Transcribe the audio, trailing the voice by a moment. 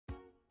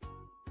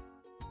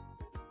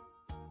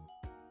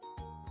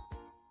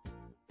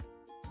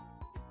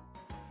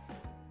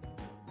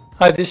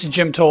Hi, this is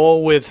Jim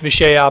Toll with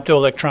Vishay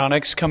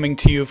Optoelectronics coming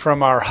to you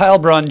from our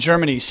Heilbronn,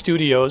 Germany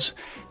studios.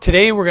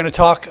 Today we're going to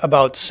talk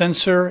about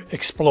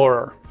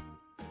SensorXplorer.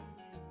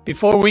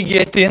 Before we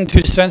get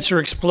into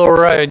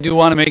SensorXplorer, I do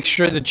want to make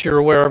sure that you're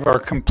aware of our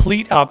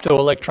complete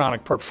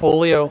optoelectronic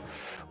portfolio,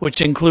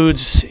 which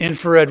includes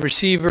infrared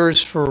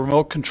receivers for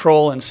remote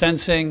control and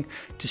sensing,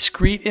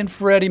 discrete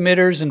infrared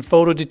emitters and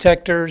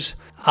photodetectors,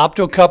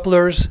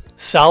 optocouplers,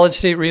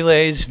 solid-state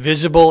relays,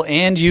 visible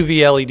and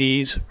UV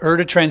LEDs,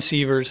 ERDA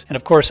transceivers, and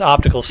of course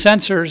optical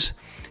sensors.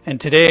 And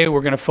today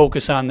we're going to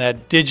focus on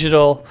that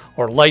digital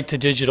or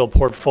light-to-digital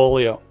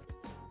portfolio.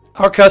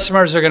 Our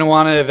customers are going to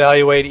want to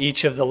evaluate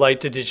each of the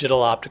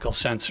light-to-digital optical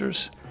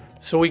sensors.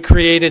 So we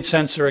created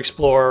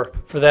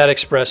SensorXplorer for that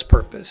express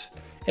purpose.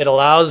 It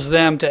allows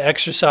them to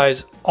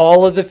exercise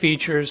all of the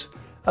features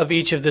of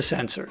each of the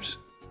sensors.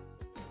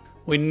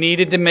 We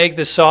needed to make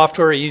the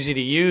software easy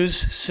to use,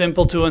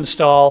 simple to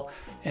install,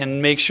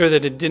 and make sure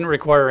that it didn't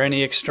require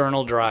any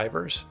external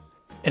drivers.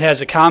 It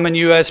has a common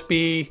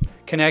USB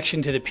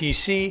connection to the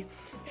PC,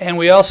 and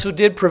we also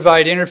did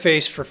provide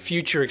interface for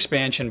future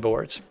expansion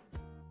boards.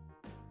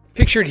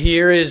 Pictured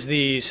here is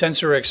the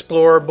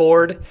SensorXplorer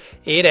board.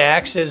 It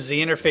acts as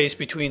the interface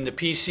between the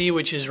PC,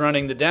 which is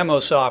running the demo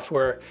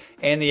software,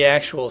 and the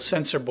actual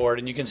sensor board.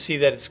 And you can see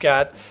that it's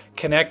got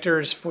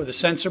connectors for the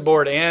sensor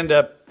board and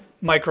a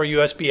micro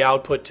USB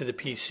output to the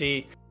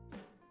PC.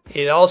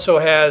 It also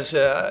has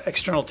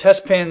external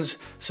test pins,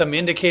 some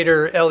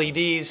indicator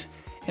LEDs,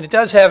 and it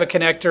does have a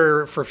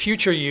connector for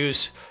future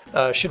use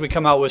should we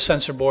come out with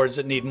sensor boards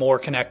that need more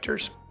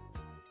connectors.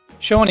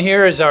 Shown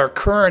here is our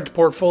current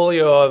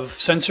portfolio of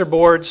sensor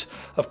boards.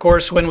 Of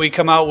course, when we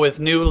come out with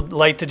new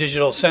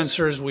light-to-digital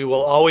sensors, we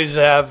will always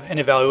have an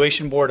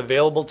evaluation board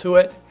available to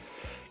it.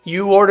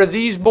 You order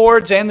these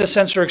boards and the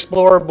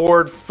SensorXplorer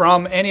board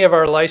from any of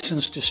our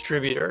licensed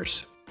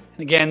distributors.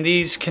 Again,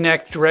 these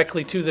connect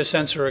directly to the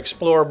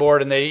SensorXplorer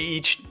board, and they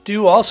each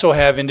do also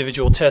have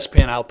individual test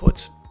pin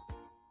outputs.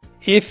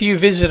 If you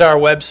visit our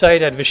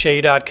website at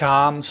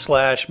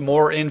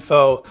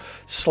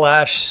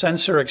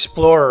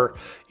vishay.com/moreinfo/SensorXplorer,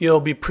 you'll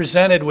be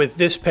presented with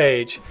this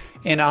page,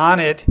 and on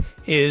it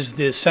is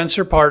the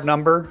sensor part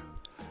number,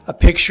 a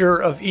picture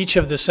of each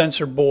of the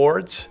sensor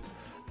boards,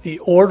 the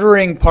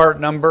ordering part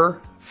number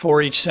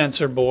for each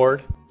sensor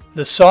board,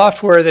 the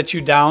software that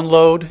you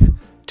download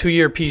to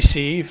your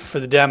PC for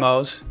the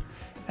demos,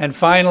 and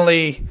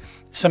finally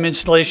some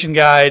installation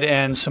guide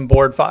and some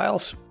board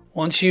files.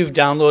 Once you've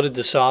downloaded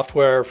the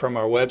software from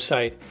our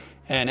website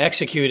and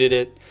executed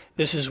it,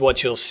 this is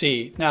what you'll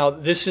see. Now,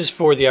 this is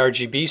for the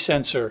RGB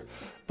sensor,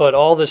 but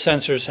all the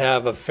sensors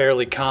have a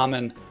fairly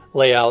common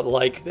layout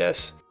like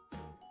this.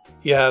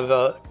 You have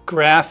a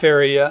graph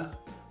area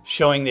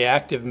showing the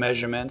active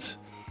measurements.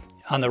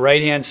 On the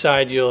right-hand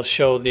side, you'll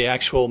show the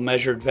actual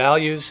measured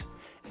values,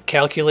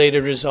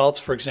 calculated results,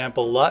 for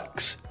example,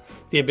 lux,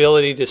 the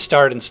ability to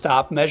start and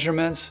stop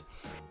measurements.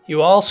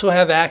 You also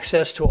have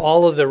access to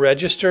all of the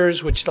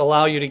registers, which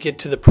allow you to get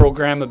to the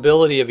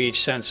programmability of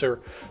each sensor,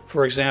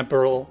 for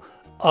example,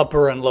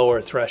 upper and lower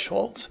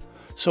thresholds.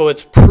 So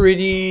it's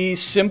pretty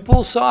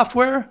simple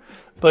software,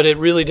 but it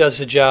really does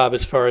the job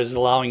as far as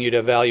allowing you to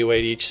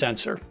evaluate each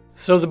sensor.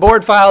 So the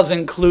board files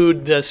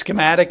include the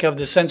schematic of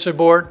the sensor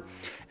board,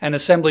 an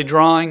assembly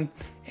drawing,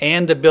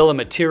 and the bill of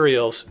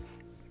materials.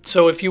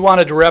 So if you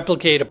wanted to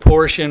replicate a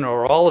portion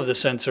or all of the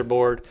sensor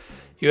board,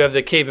 you have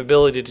the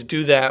capability to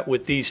do that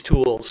with these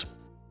tools.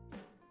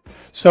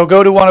 So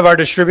go to one of our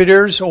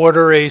distributors,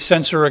 order a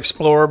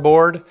SensorXplorer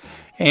board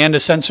and a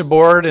sensor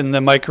board, and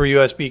the micro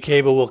USB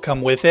cable will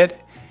come with it.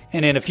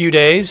 And in a few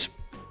days,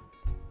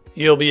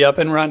 you'll be up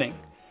and running.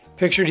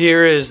 Pictured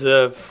here is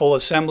the full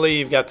assembly.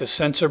 You've got the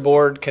sensor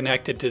board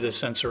connected to the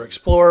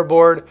SensorXplorer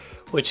board,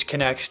 which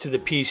connects to the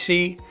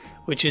PC,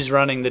 which is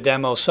running the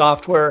demo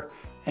software.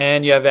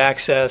 And you have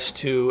access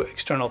to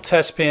external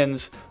test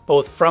pins,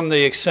 both from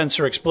the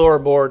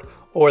SensorXplorer board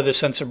or the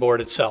sensor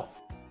board itself.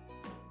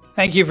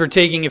 Thank you for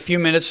taking a few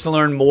minutes to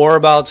learn more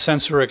about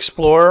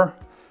SensorXplorer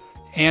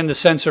and the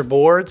sensor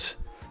boards.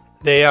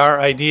 They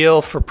are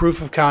ideal for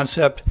proof of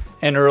concept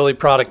and early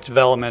product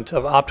development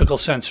of optical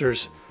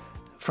sensors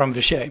from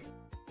Vishay.